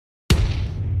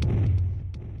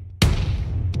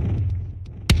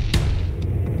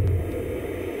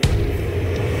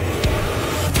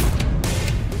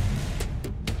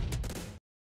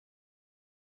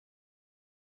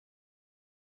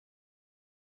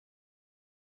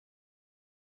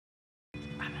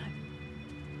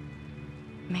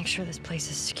Make sure this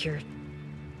place is secured.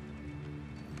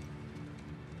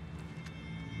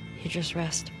 You just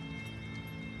rest.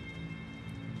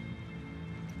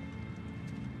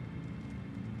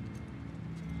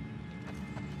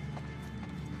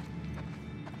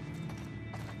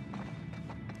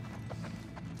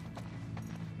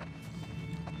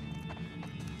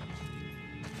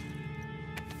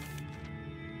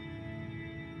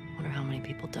 Wonder how many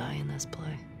people die in this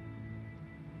play.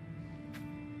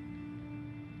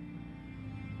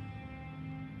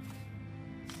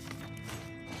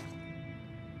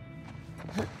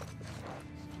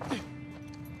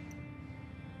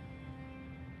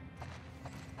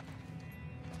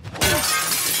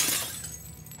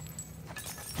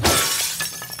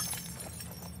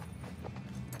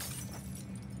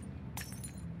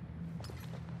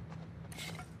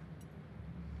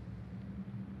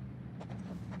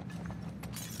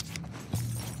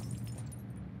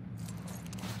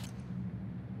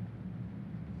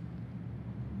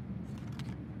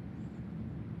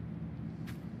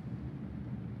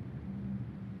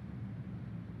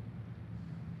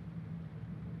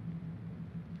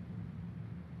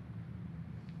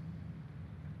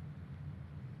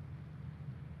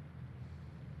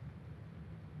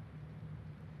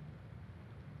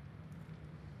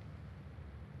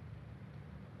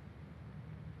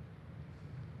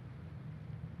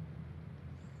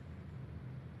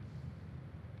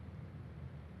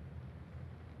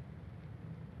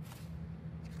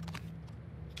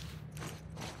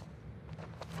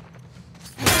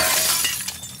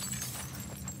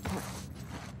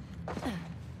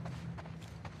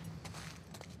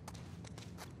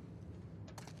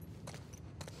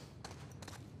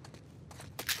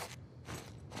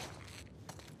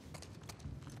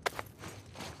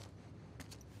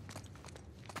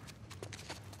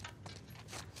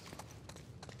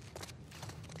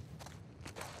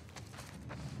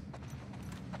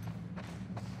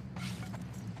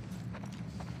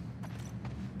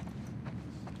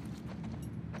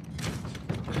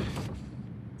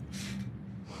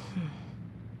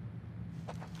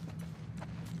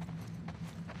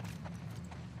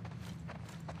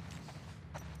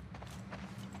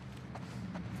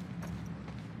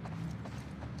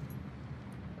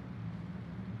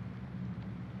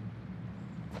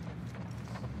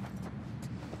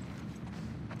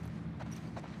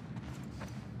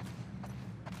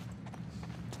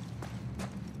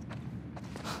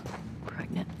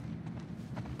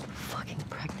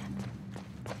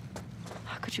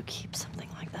 Could you keep something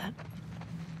like that?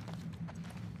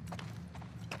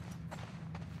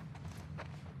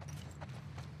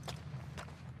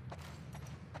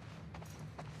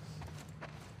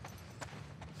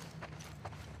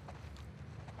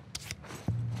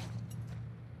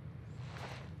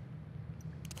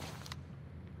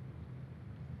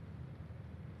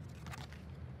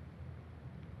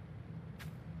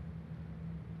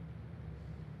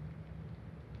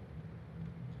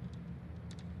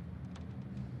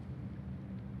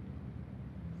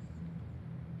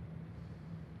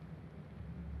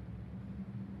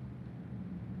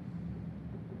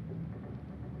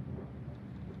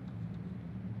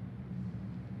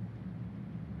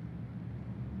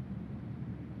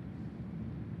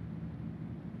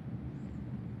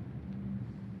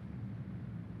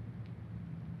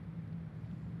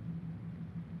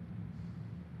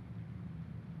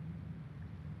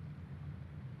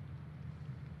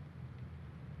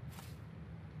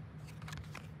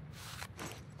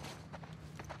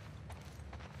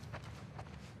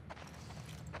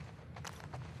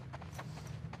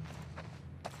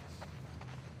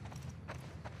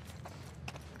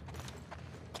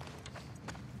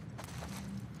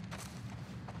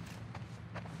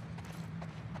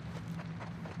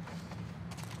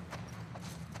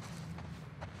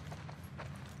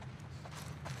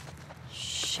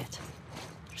 Shit.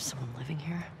 There's someone living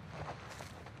here?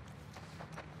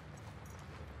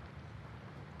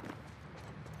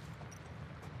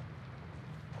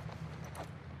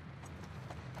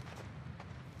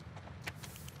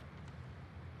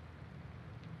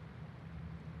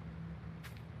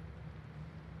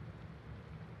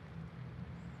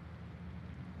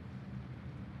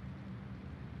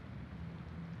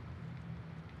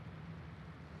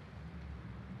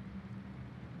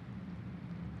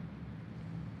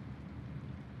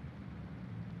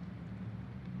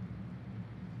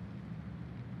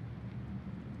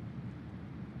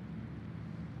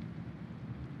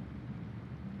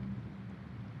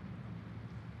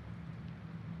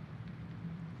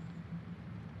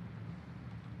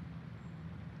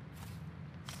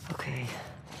 Okay.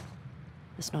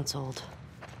 This note's old.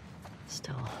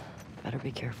 Still, better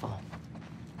be careful.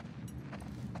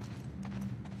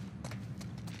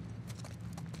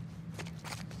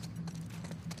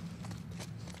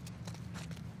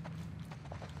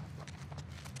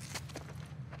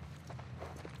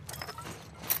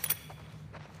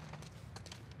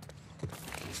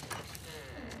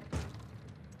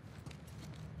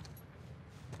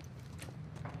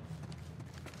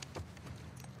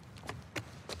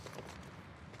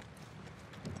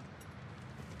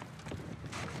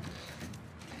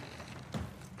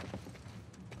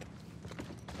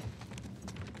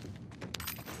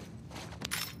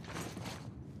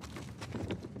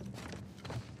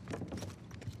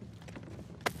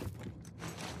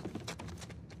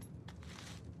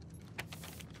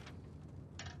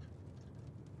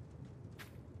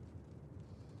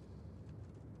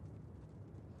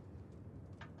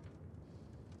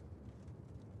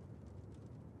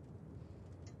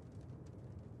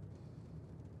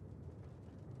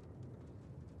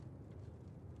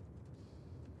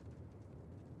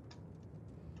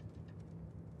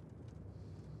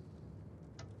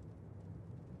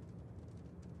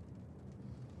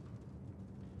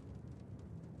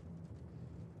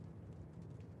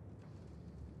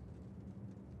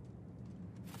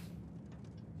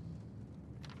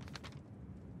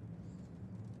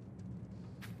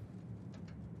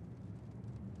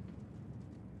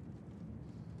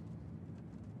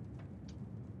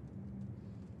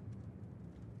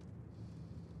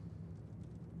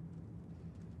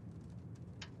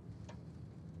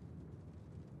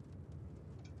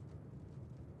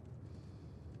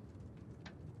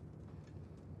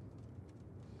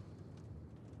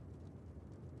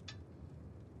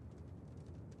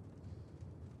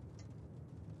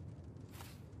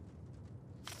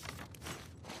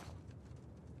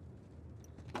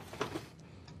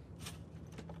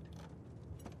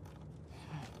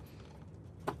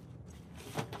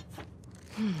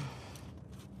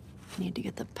 Need to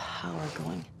get the power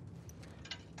going.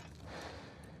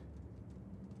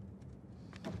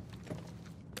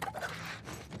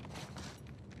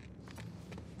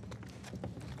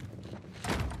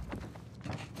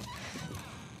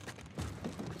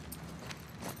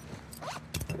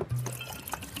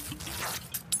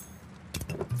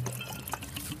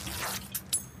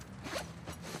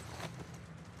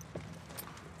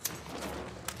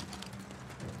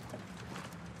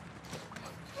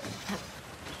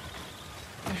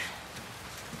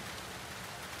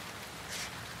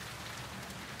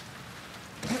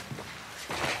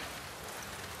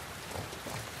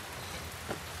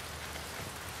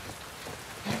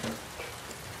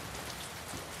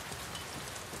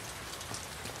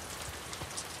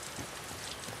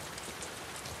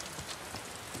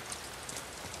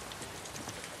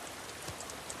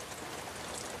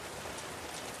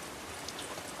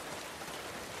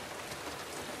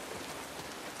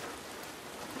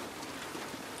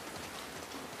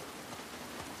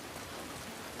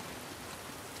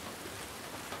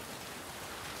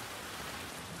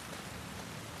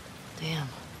 Damn.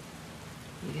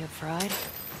 You get fried?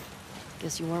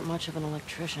 Guess you weren't much of an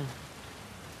electrician.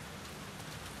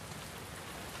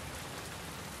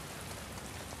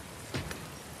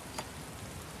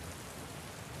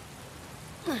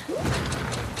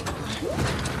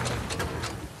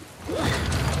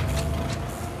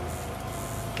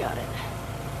 Got it.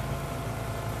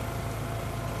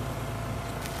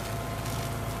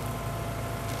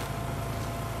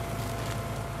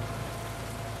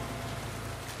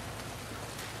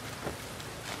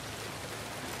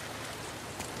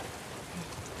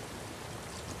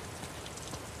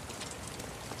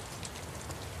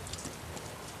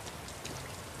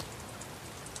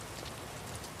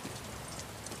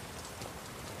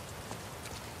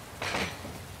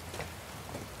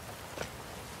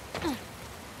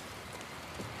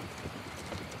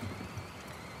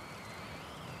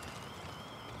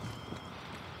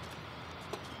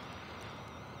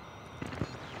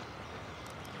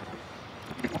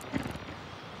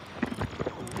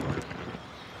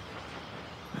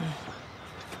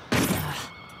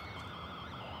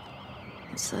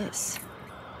 What's this?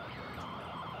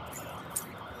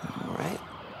 All right.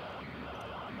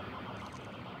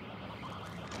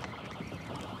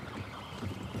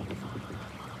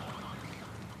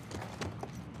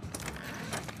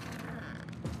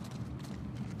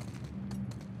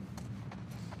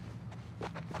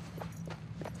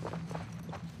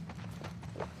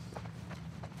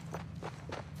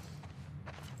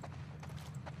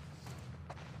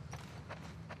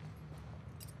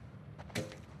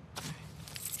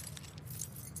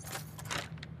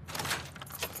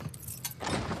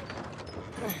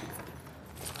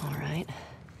 All right.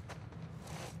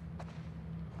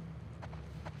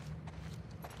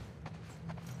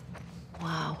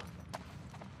 Wow.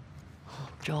 Oh,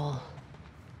 Joel,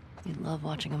 you'd love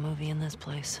watching a movie in this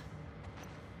place.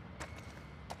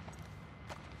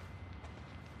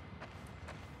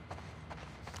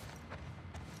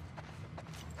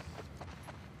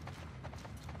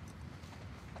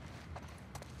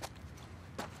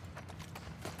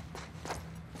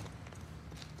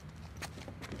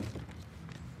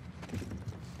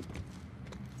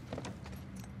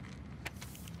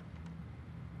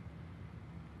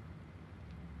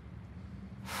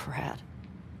 Frat.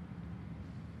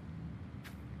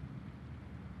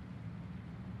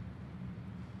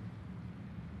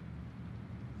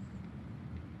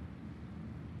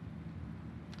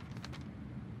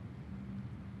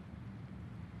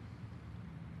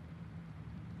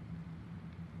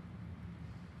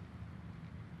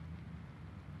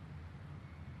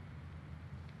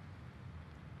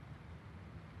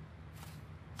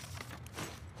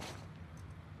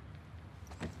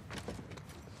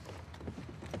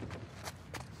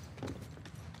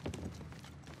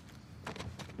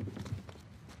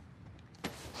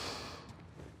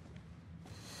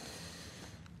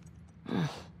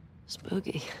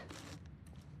 Spooky.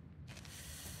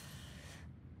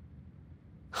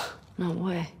 No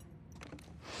way.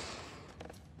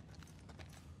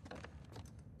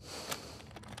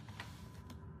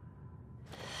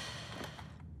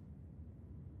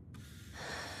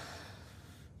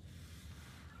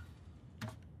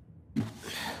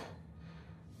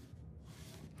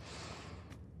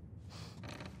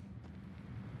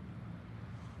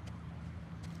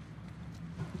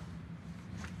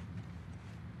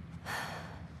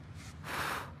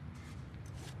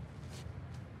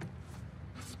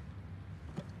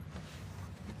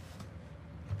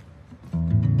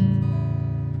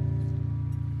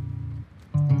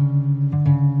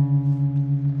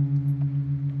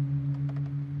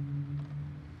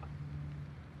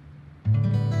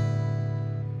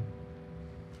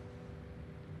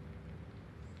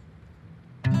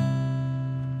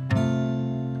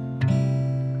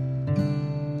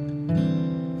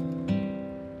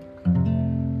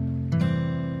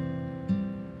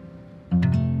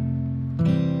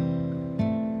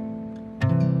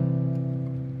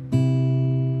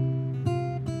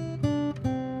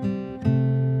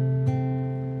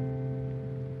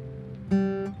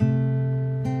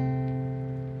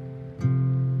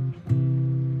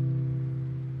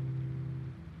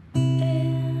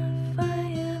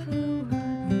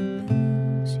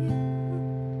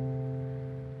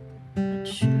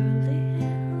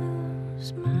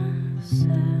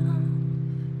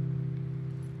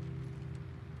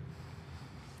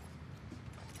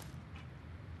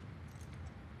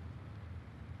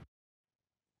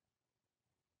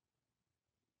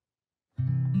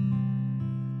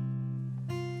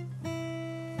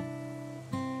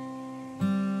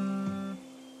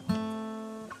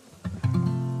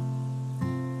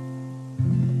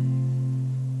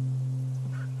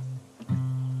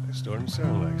 Starting to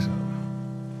sound like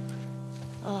something.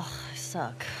 Ugh, I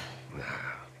suck. Nah.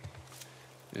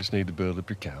 Just need to build up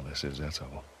your calluses, that's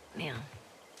all. Man.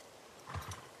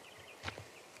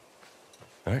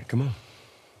 All right, come on.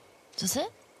 Is this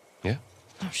it? Yeah?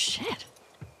 Oh, shit.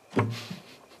 I'm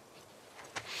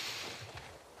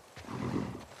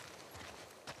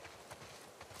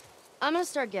gonna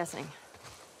start guessing.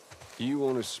 You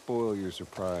want to spoil your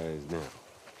surprise now?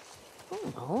 I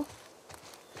don't know.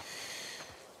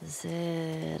 Is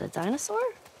it a dinosaur?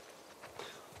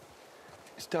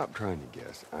 Stop trying to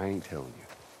guess. I ain't telling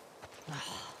you.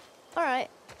 All right.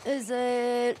 Is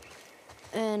it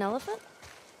an elephant?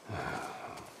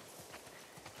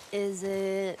 Is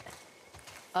it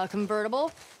a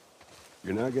convertible?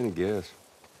 You're not gonna guess.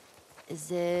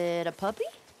 Is it a puppy?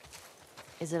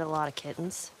 Is it a lot of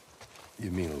kittens?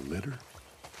 You mean a litter?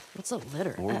 What's a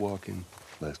litter? More walking,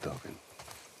 less talking.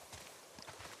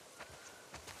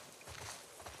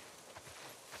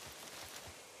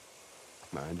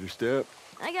 Mind your step.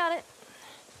 I got it.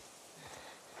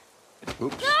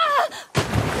 Oops.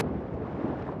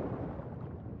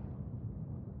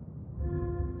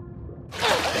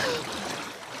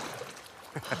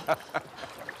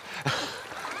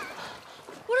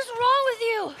 What is wrong with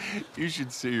you? You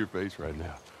should see your face right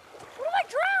now. What if I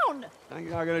drown? Now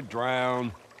you're not gonna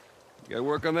drown. You gotta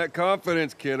work on that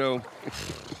confidence, kiddo.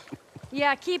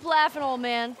 Yeah, keep laughing, old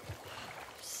man.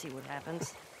 See what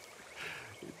happens.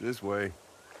 This way.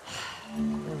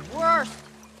 The worst.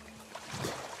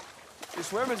 Your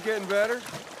swimming's getting better.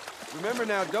 Remember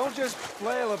now, don't just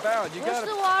flail about. You Push gotta...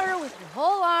 the water with your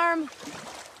whole arm.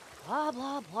 Blah,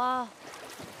 blah, blah.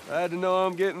 Glad to know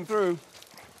I'm getting through.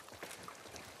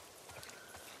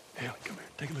 Hey, come here.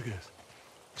 Take a look at this.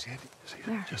 See it? See it?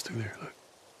 Where? Just through there. Look.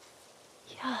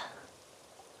 Yeah.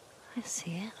 I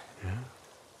see it. Yeah?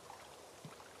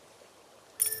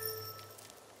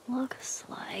 Looks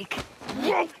like...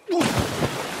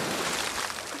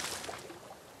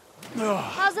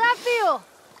 How's that feel?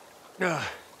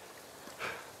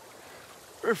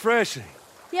 Refreshing.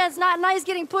 Yeah, it's not nice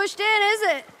getting pushed in, is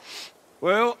it?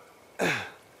 Well,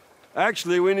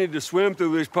 actually, we need to swim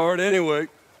through this part anyway.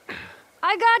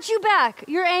 I got you back.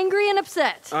 You're angry and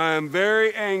upset. I am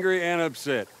very angry and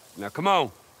upset. Now, come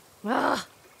on. Ugh.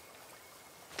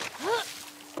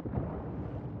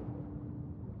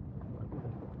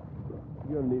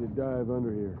 You're gonna need a dive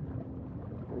under here.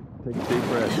 Take a deep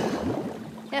breath.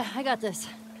 Yeah, I got this.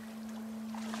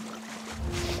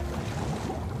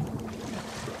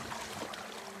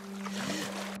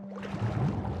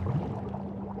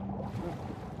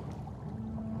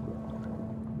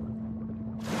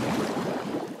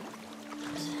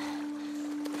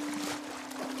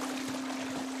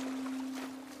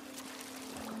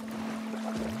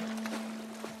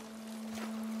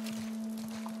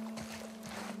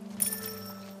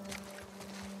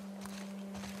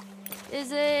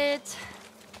 Is it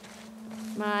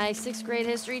my 6th grade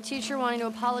history teacher wanting to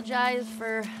apologize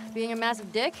for being a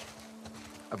massive dick?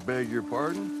 I beg your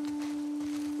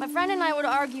pardon? My friend and I would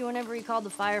argue whenever he called the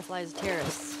Fireflies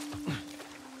terrorists.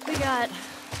 We got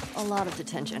a lot of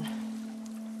detention.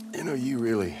 You know, you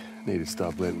really need to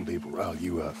stop letting people rile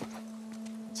you up.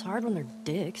 It's hard when they're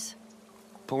dicks.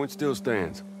 Point still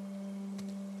stands.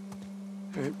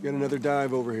 Hey, got another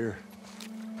dive over here.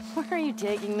 Where are you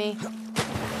taking me?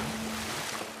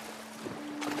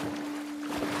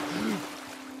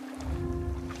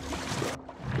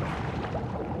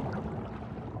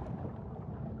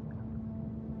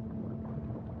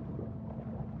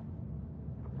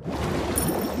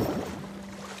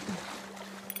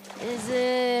 Is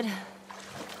it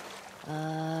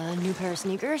a new pair of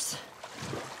sneakers?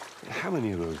 How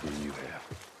many of those do you have?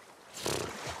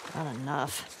 Not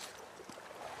enough.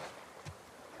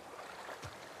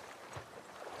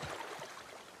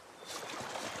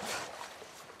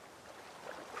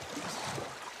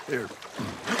 Here.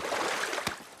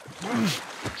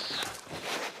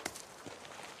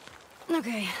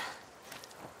 Okay.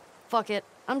 Fuck it.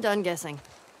 I'm done guessing.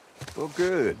 Well,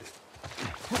 good.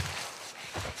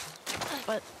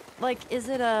 But, like, is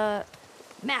it a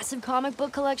massive comic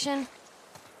book collection?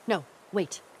 No,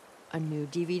 wait. A new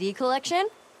DVD collection?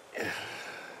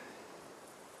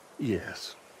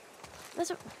 Yes.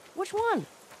 Which one?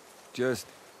 Just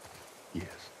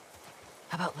Yes.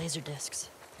 about laser discs?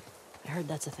 I heard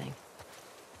that's a thing.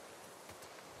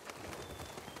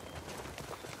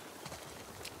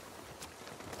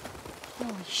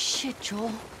 Holy shit,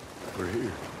 Joel. We're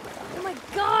here. Oh my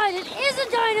god, it is a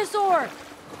dinosaur!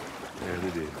 And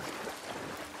it is.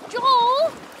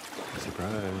 Joel!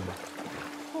 Surprise.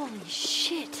 Holy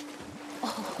shit.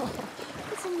 Oh,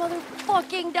 it's a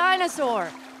motherfucking dinosaur.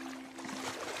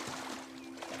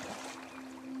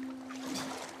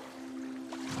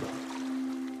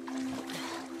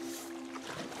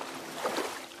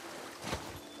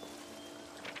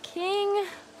 King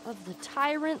of the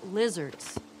tyrant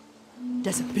lizards.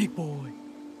 That's a big boy.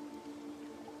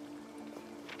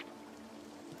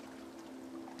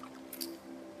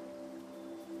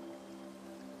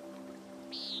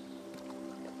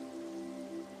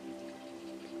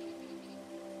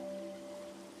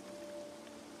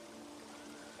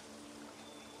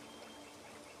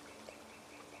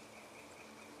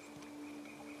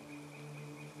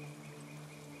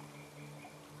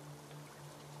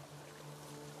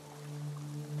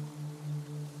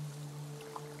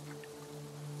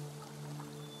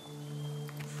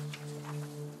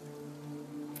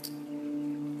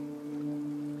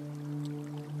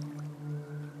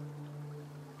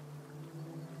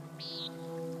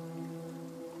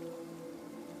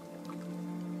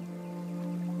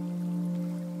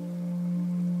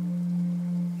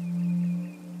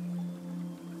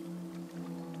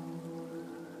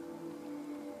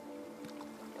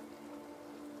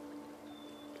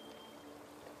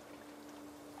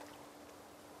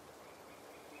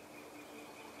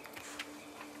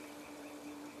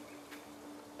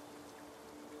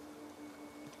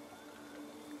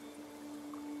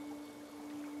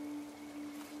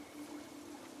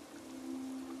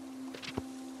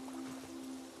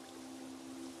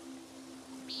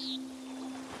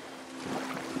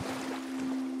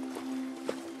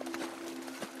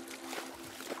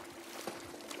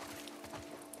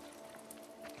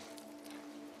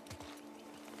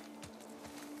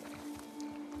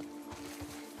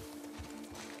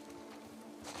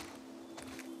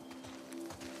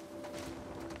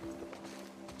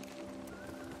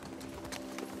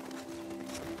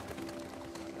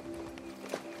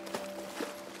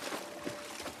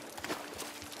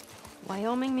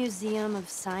 Wyoming Museum of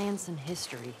Science and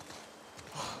History.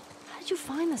 How did you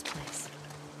find this place?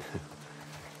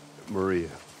 Maria.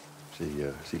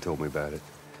 She told me about it.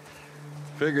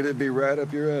 Figured it'd be right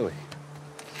up your alley.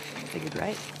 Figured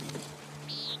right.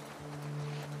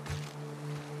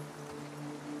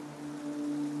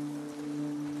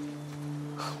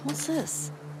 What's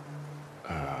this?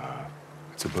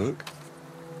 It's a book?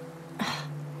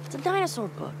 It's a dinosaur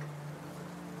book.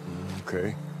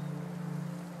 Okay.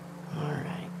 All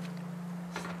right.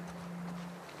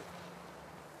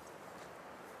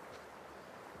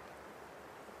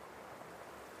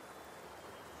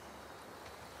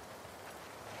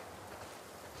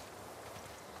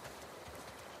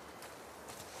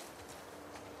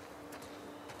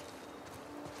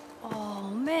 Oh,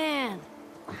 man.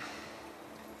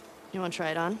 You want to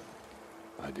try it on?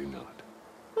 I do not.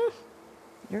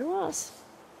 Your loss.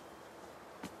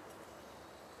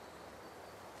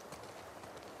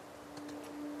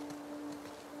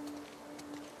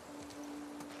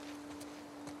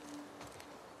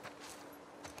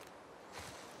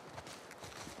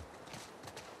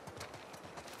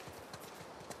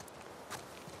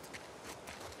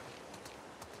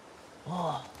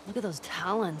 Whoa, look at those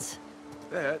talons.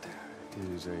 That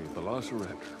is a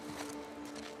velociraptor.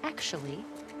 Actually,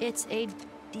 it's a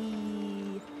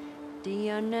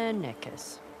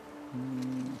Deinonychus.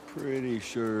 Pretty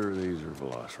sure these are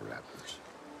velociraptors.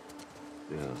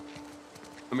 Yeah.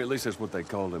 I mean, at least that's what they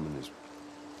called them in this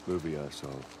movie I saw.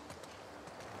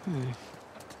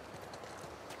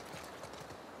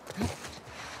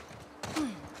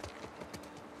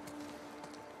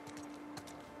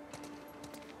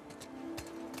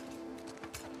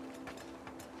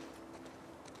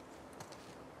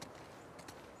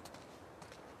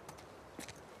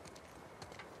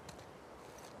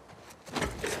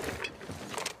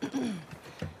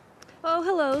 Oh,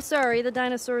 hello. Sorry, the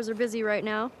dinosaurs are busy right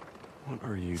now. What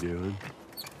are you doing?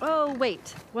 Oh,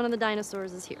 wait. One of the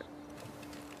dinosaurs is here.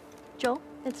 Joel,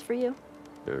 it's for you.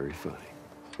 Very funny.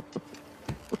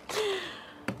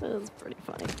 That was pretty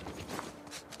funny.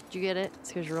 Did you get it? It's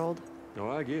because you're old. Oh,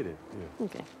 I get it. Yeah.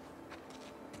 Okay.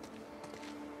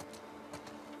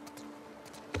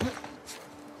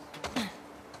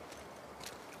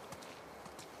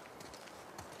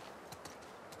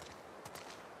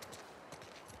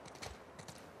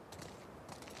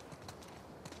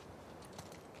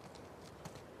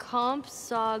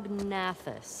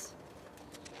 Compsognathus.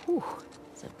 Whew.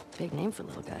 Big name for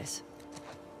little guys.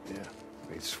 Yeah,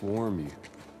 they swarm you.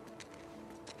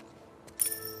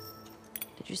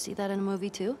 Did you see that in a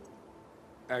movie too?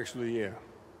 Actually, yeah.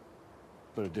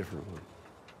 But a different one.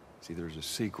 See, there's a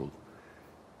sequel.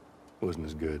 Wasn't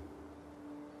as good.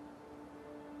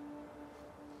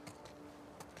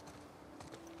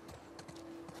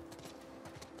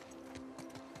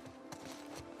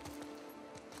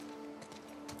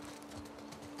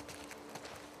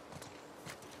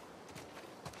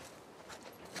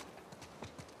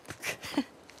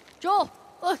 Joel,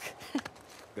 look!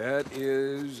 That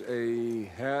is a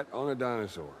hat on a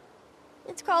dinosaur.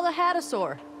 It's called a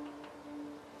hatasaur.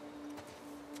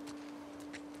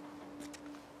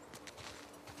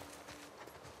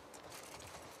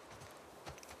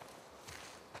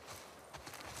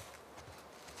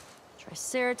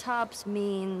 Triceratops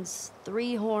means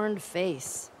three-horned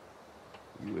face.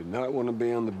 You would not want to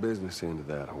be on the business end of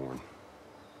that horn.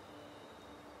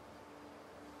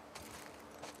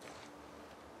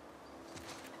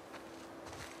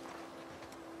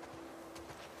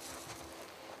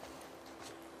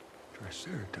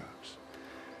 Triceratops.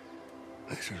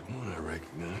 At least there's one I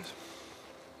recognize.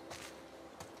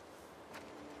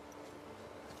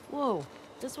 Whoa,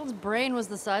 this one's brain was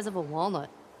the size of a walnut.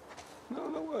 No,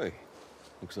 no way.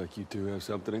 Looks like you two have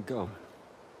something in common.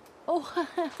 Oh,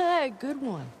 good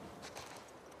one.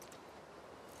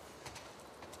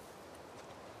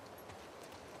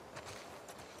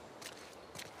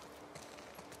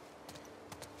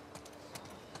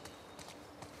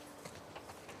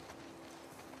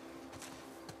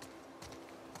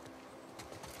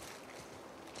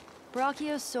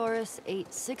 Brachiosaurus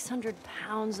ate 600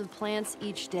 pounds of plants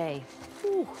each day.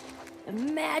 Whew.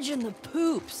 Imagine the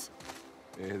poops.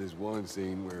 Yeah, there's one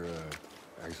scene where,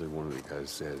 actually one of the guys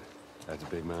said, that's a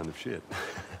big mound of shit.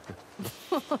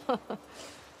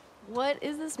 What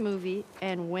is this movie,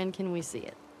 and when can we see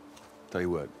it? Tell you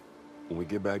what, when we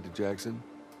get back to Jackson,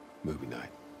 movie night.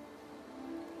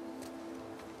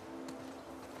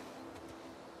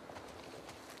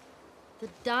 The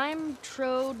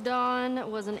Dimetrodon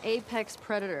was an apex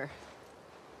predator.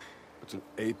 What's an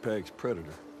apex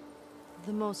predator?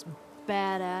 The most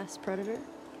badass predator?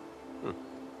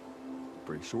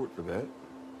 Pretty short for that.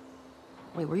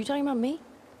 Wait, were you talking about me?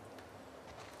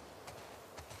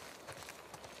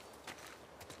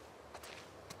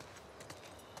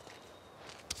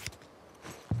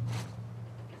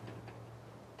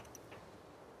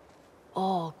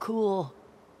 Oh, cool.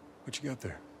 What you got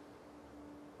there?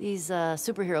 These,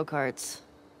 superhero cards.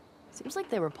 Seems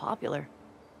like they were popular.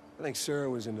 I think Sarah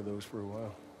was into those for a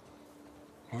while.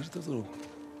 What was the little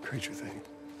creature thing?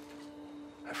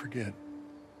 I forget.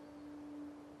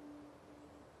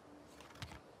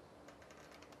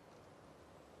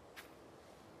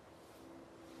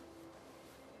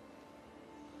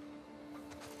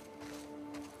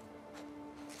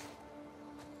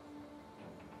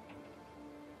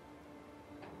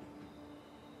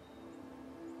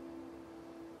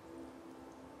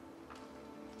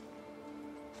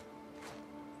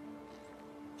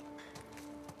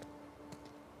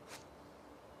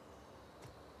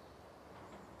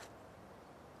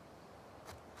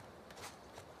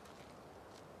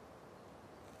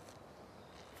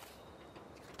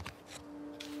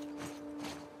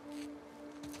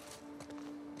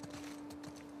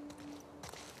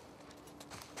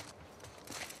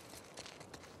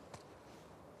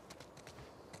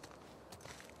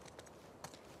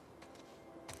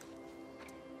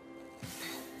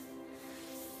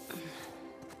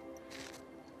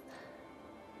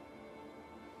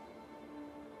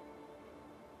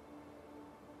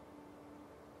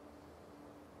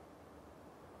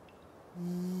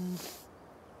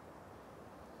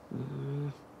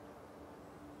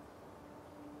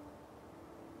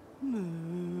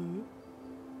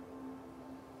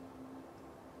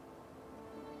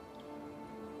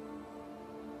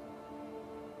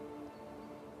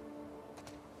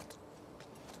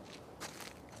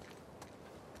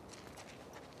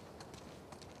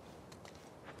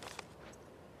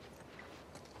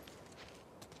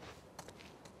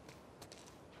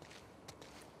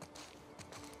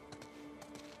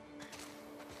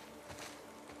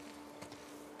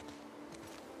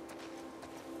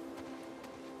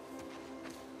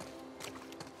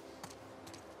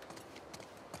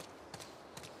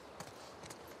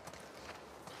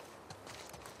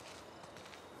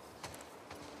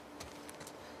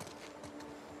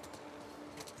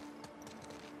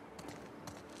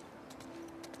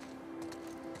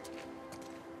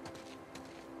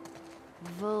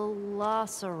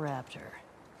 Velociraptor.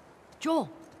 Joel,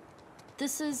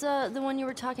 this is the one you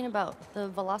were talking about, the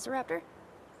Velociraptor?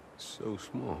 So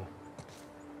small.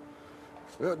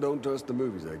 Well, don't trust the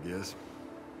movies, I guess.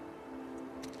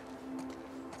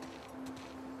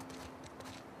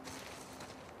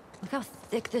 Look how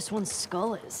thick this one's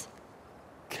skull is.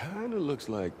 Kinda looks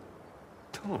like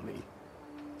Tommy.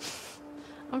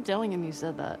 I'm telling him you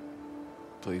said that.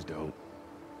 Please don't.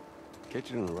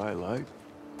 Catch it in the right light.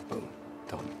 Boom.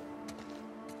 Tommy.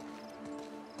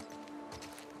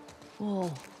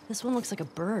 Whoa, this one looks like a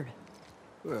bird.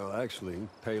 Well, actually,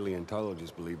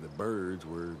 paleontologists believe that birds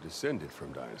were descended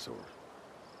from dinosaurs.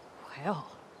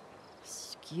 Well,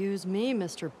 excuse me,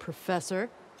 Mr. Professor.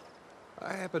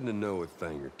 I happen to know a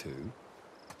thing or two.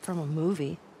 From a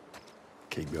movie.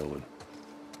 Keep going.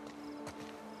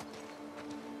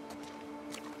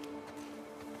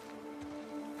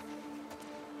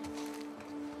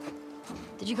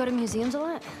 Did you go to museums a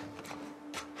lot?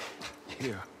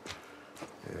 Yeah.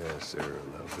 Yeah, Sarah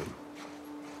loved them.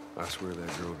 I swear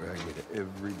that girl dragged me to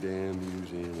every damn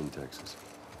museum in Texas.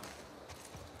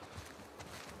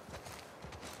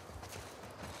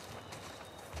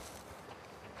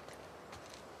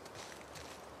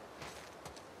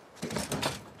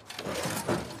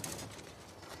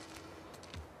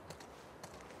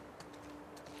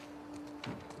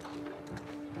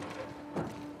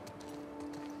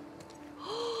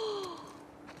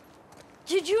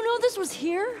 Did you know this was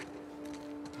here?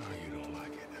 Oh, you don't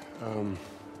like it.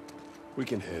 We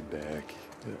can head back.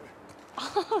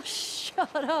 Oh,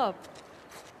 shut up.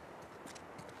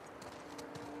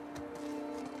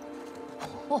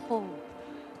 Oh.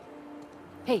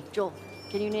 Hey, Joel,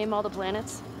 can you name all the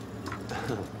planets?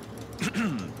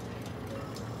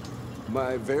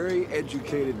 My very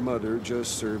educated mother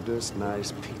just served us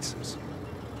nice pizzas.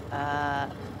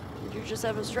 Did you just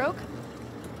have a stroke?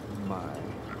 My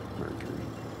Mercury.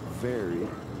 Very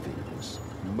Venus.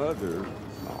 Mother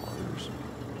Mars.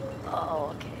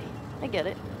 Oh, okay. I get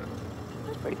it.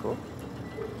 That's pretty cool.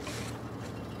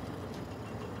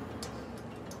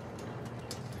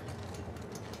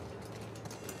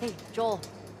 Hey, Joel,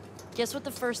 guess what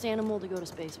the first animal to go to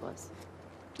space was?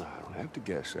 I don't have to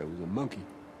guess. That was a monkey.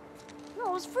 No,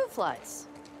 it was fruit flies.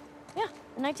 Yeah,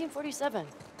 in 1947.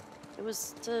 It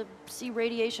was to see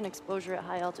radiation exposure at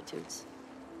high altitudes.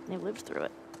 And they lived through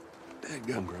it.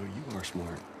 Dadgum, bro, you are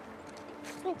smart.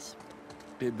 Thanks.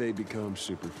 Did they become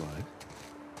superflies?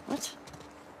 What?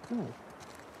 No.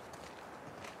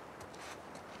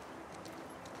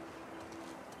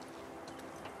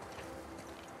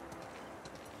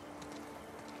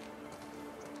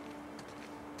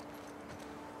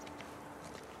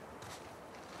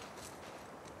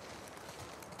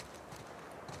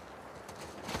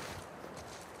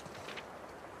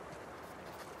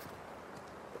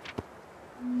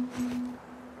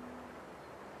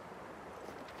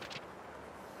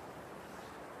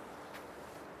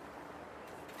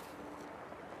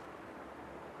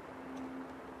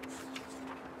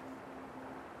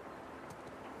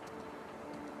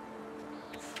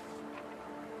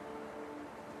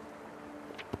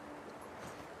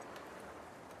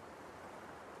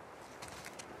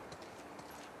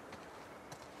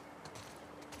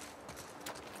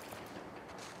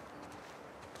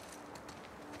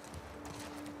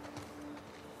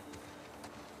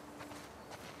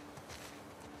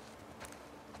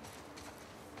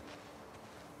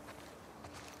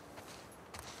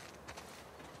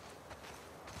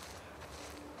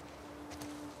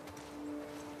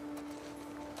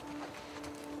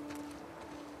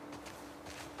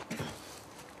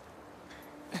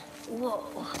 Whoa.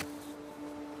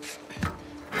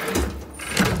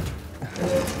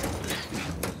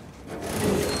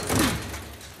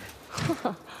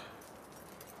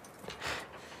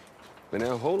 But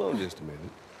now, hold on just a minute.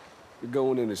 You're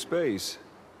going into space.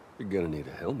 You're gonna need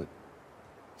a helmet.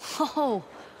 Oh,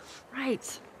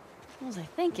 right. What was I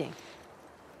thinking?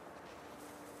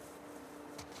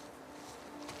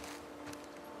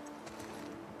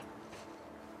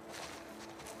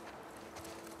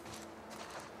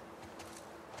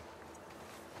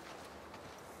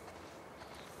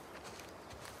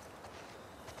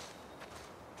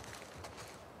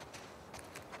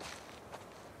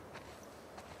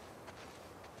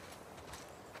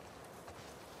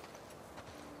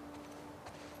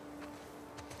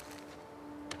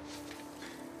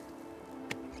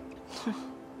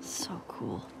 So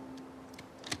cool.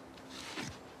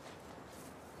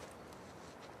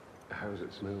 How's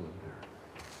it smell in there?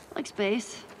 Like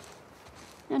space.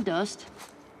 And dust.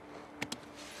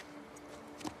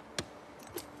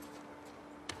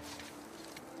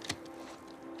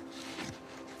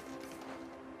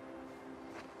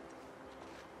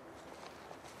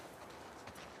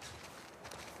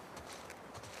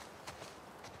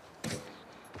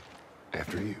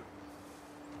 After you.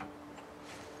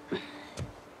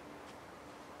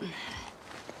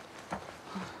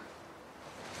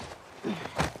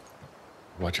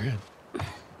 Watch your head.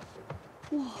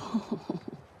 Whoa.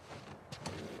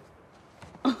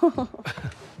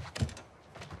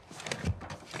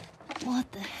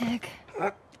 What the heck?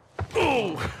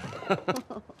 Oh!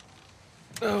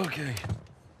 Okay.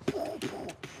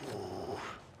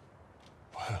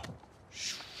 Wow.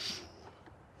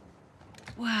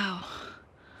 Wow.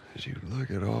 As you look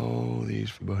at all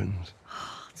these buttons.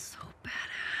 Oh, it's so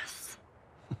badass.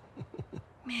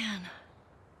 Man.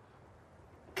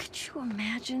 Could you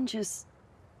imagine just...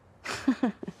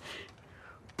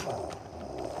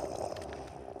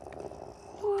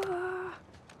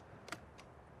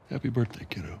 Happy birthday,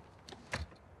 kiddo.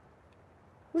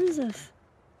 What is this?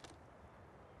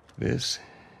 This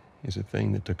is a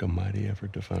thing that took a mighty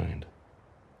effort to find.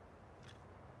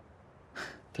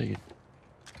 Take it.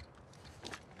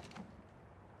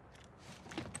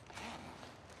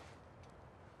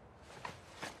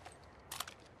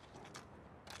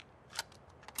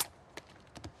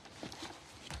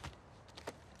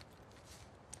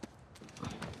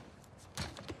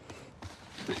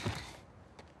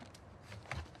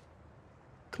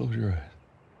 Close your eyes.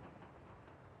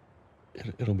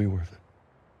 It'll be worth it.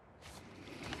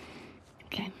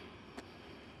 Okay.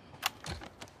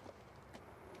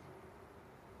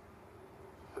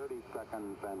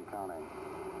 Seconds and counting.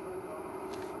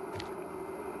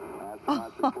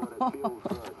 Astronauts report it feels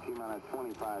good. T-minus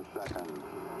 25 seconds.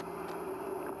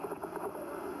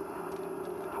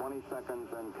 20 seconds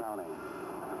and counting.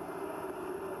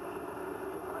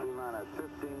 T-minus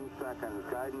 15 seconds.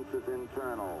 Guidance is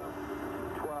internal.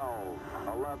 12,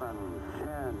 11,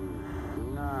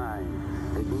 10,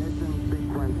 9. Ignition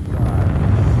sequence start.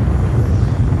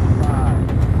 5,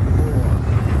 4,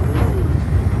 3,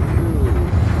 2,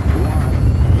 1,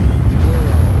 0.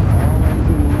 All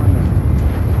engine running.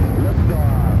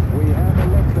 Liftoff. We have a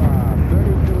liftoff.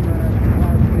 32 minutes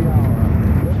past the hour.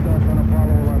 Liftoff on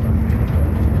Apollo 11.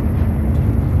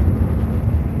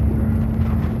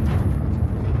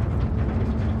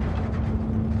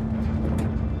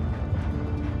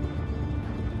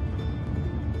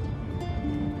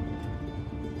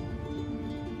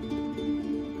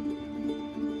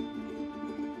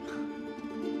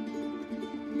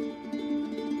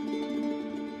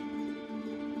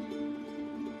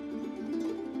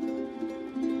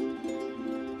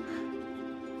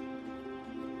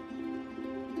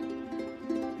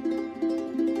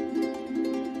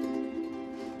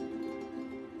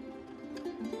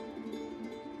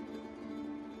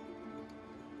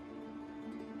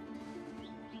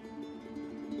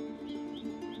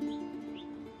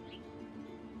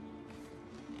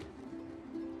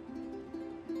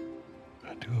 I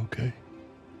do okay.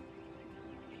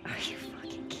 Are you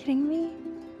fucking kidding me?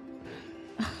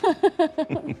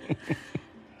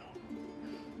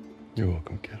 You're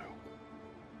welcome, kiddo.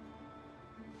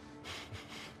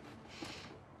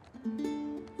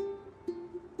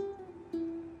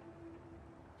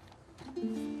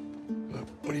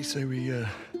 What do you say we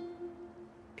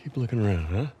keep looking around,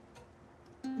 huh?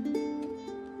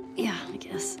 Yeah, I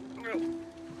guess.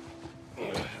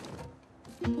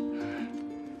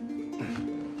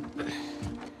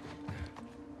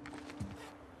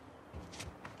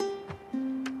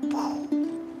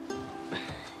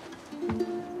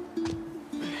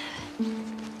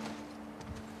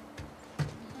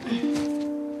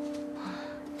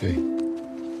 Hey.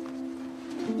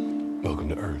 Welcome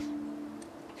to Earth.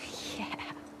 Yeah.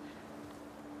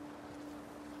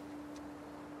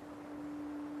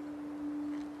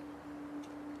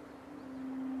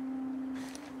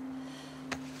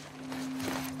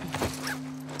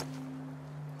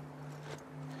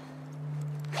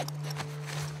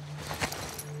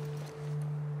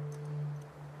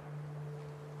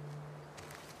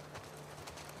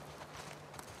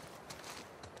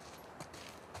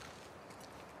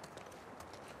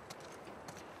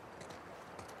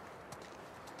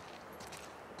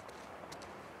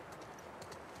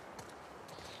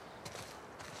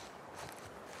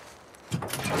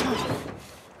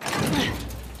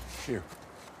 Here.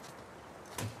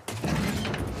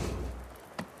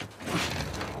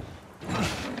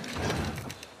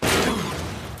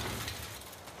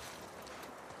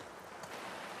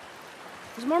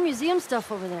 There's more museum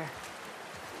stuff over there.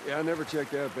 Yeah, I never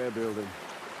checked out that building.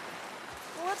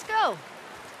 Well, let's go.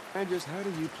 And just how do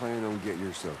you plan on getting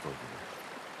yourself over there?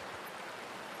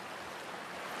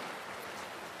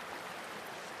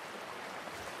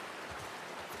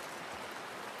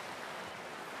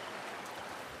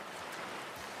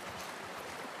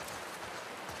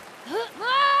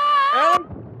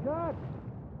 God!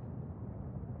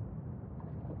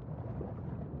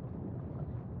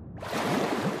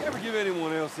 You ever give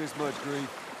anyone else this much grief?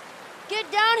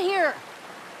 Get down here!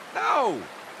 No!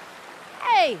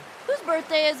 Hey, whose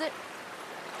birthday is it?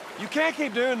 You can't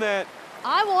keep doing that.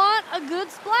 I want a good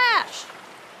splash.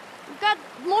 We've got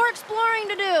more exploring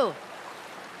to do.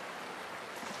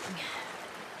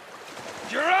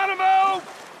 Geronimo!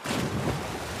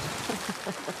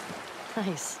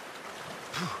 Nice.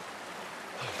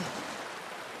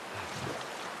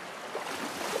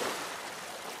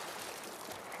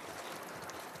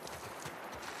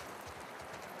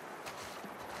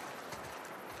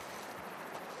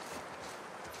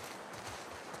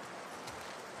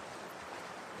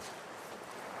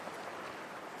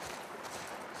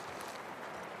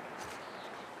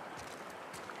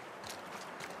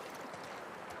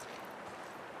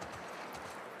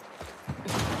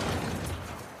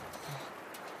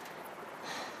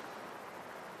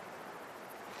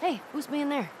 Hey, who's being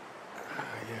there?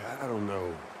 Yeah, I don't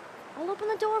know. I'll open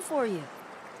the door for you.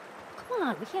 Come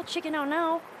on, we can't chicken out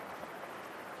now.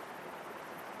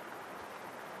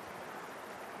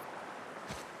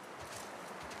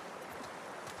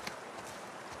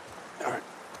 All right.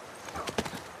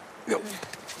 Go.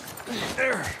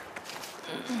 There.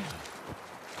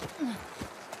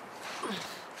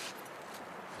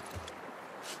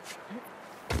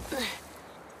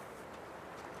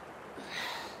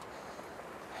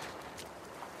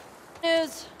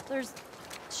 There's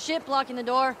shit blocking the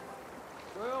door.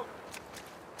 Well,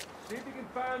 see if you can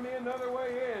find me another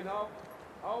way in.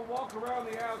 I'll walk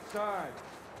around the outside.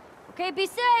 Okay, be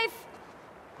safe.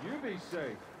 You be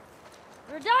safe.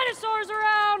 There are dinosaurs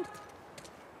around.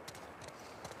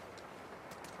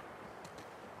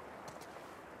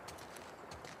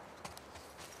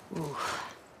 Ooh.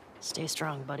 Stay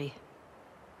strong, buddy.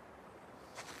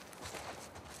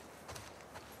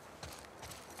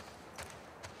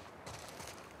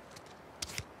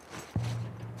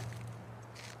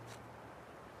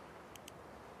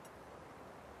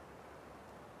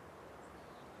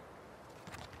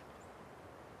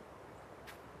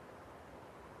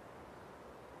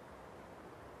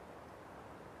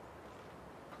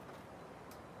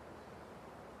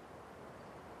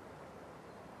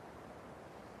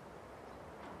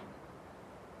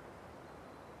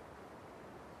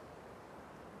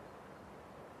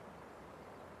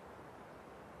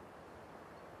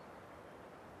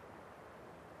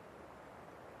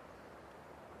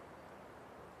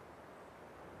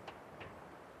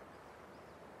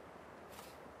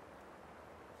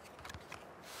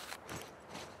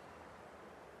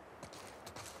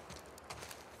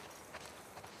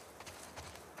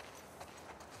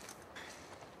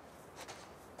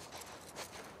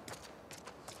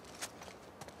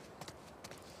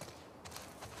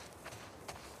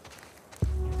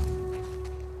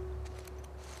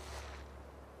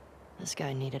 This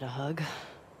guy needed a hug.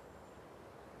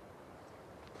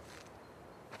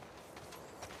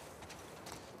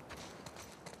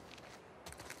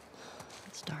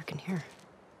 It's dark in here.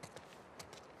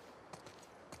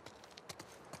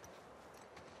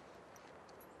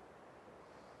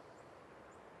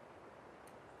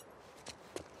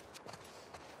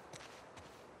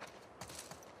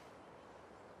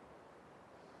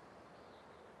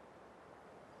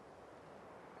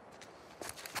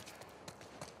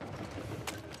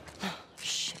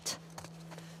 Shit.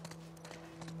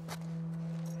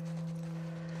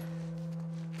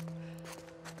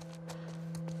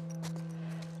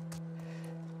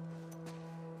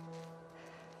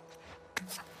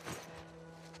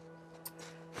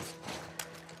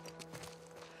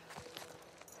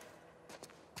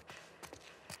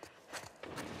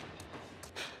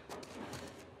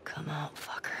 Come out,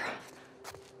 fucker.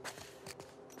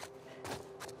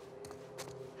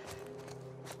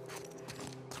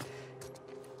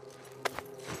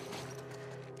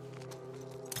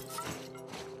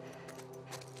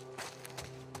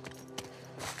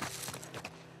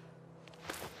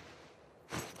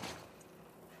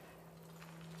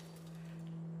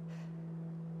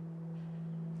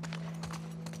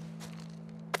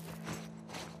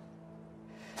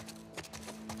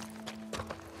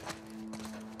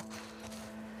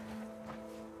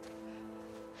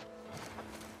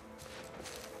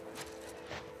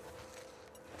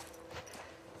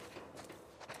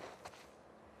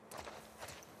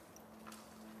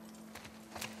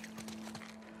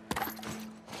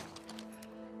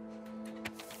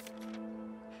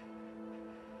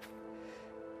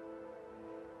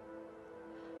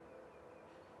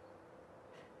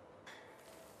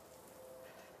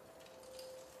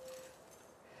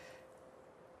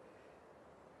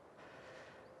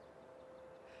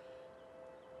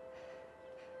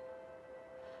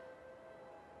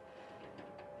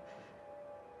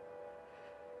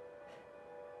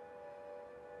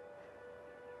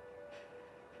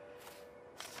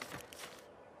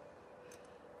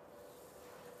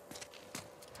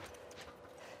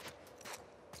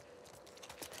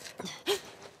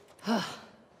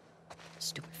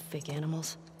 fake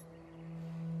animals.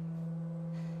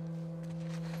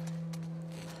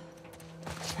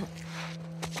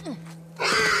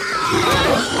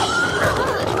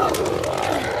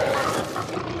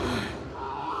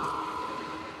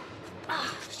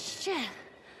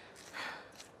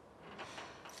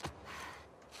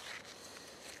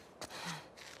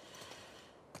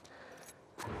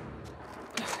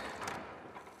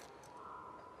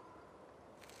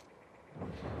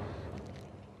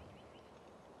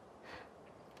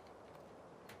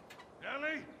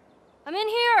 Ellie? I'm in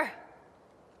here!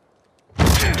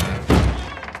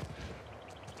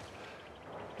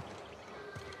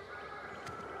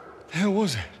 The hell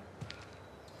was it?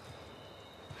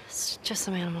 It's just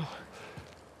some animal.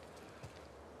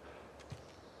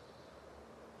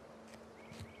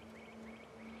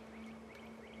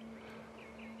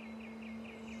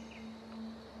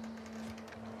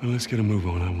 Well, let's get a move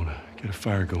on. I want to get a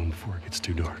fire going before it gets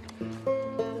too dark.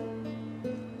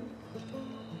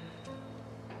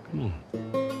 Come on.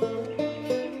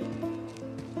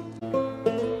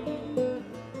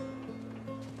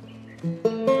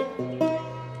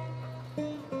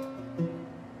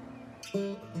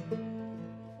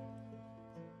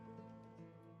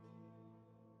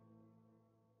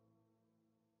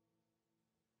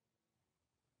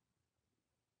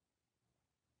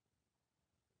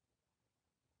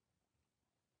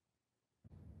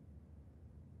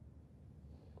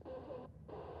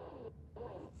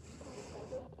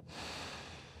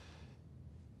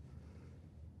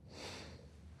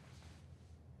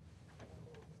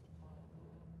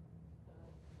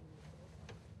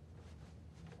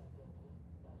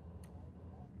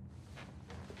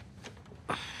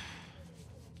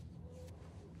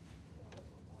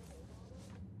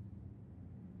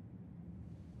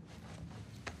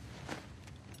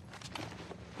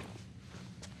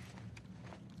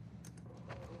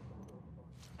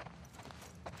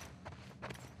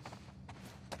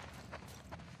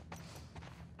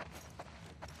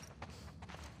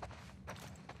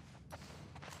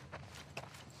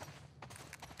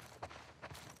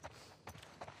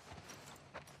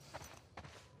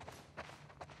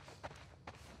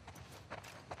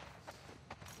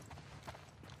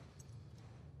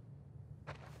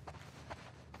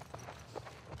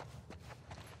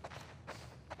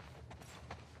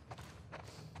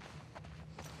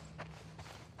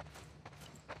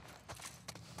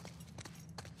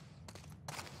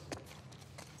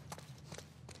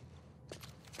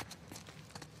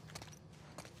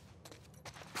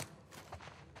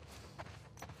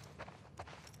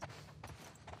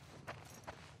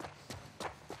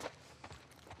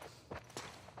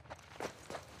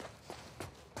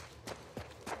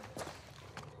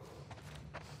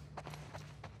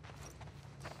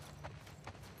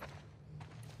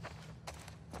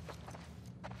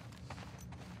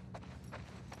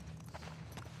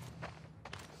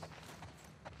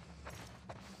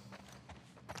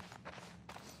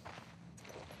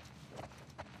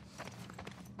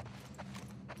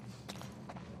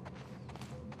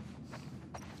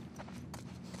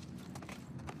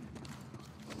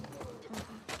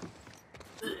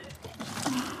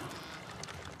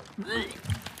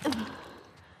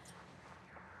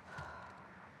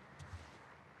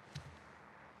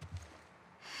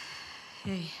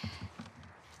 Hey.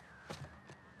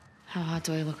 How hot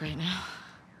do I look right now?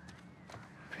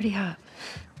 Pretty hot.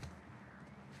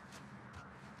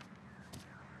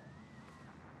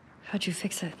 How'd you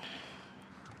fix it?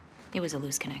 It was a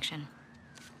loose connection.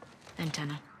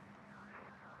 Antenna.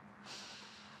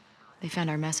 They found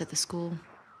our mess at the school.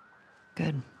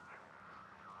 Good.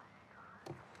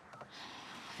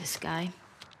 This guy,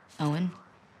 Owen,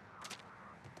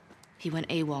 he went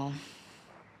AWOL.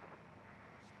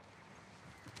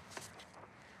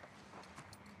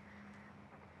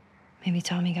 Maybe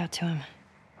Tommy got to him.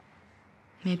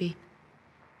 Maybe.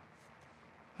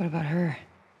 What about her?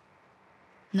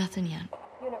 Nothing yet.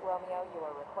 Unit Romeo, you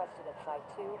are requested at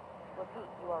Site 2. Repeat,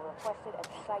 you are requested at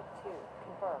Site 2.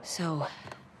 Confirm. So,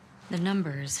 the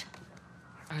numbers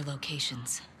are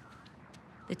locations.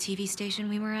 The TV station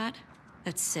we were at,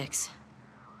 that's 6.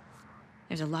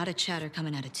 There's a lot of chatter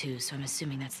coming out of 2, so I'm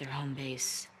assuming that's their home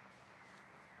base.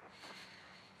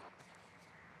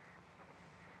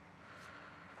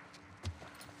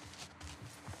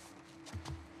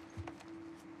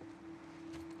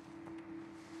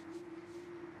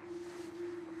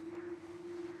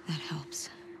 That helps.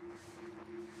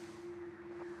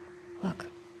 Look.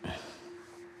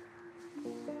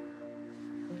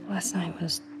 Last night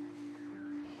was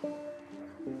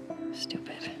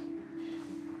stupid.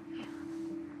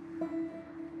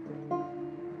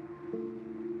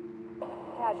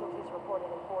 Casualties reported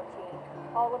in 4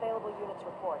 14. All available units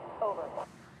report. Over.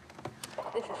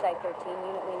 This is Site 13.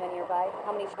 Unit Lima nearby.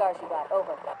 How many scars you got?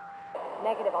 Over.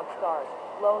 Negative on scars.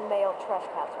 Lone male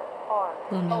trespasser. Armed.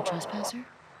 Lone male Over. trespasser?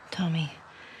 Tommy,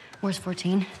 where's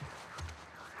 14?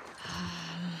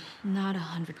 Not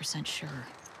 100% sure.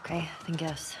 Okay, then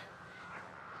guess.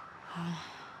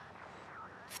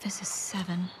 If this is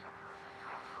 7,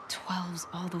 12's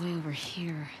all the way over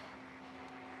here.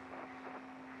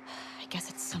 I guess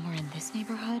it's somewhere in this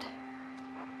neighborhood?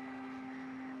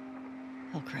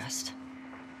 Hillcrest.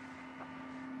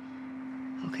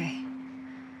 Okay.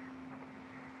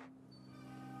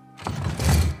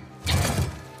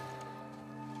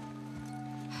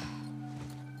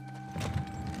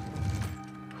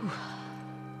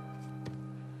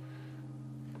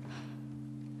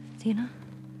 Tina?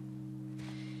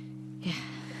 Yeah.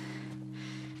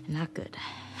 Not good.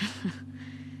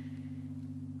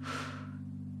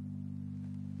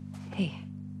 Hey.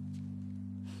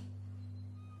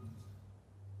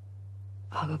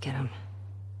 I'll go get him.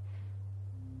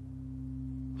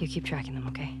 You keep tracking them,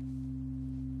 okay?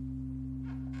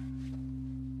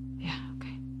 Yeah,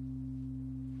 okay.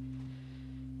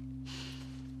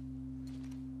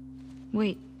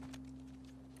 Wait.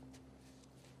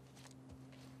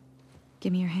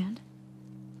 Give me your hand.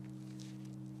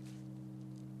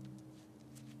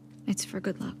 It's for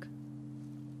good luck.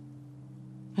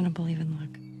 I don't believe in luck.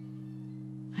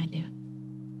 I do.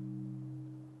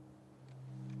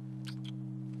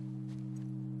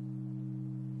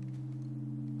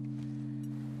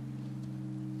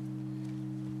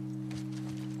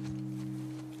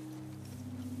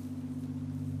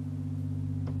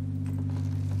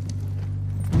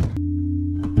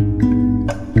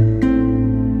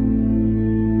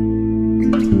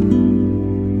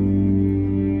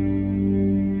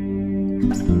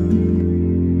 Thank you.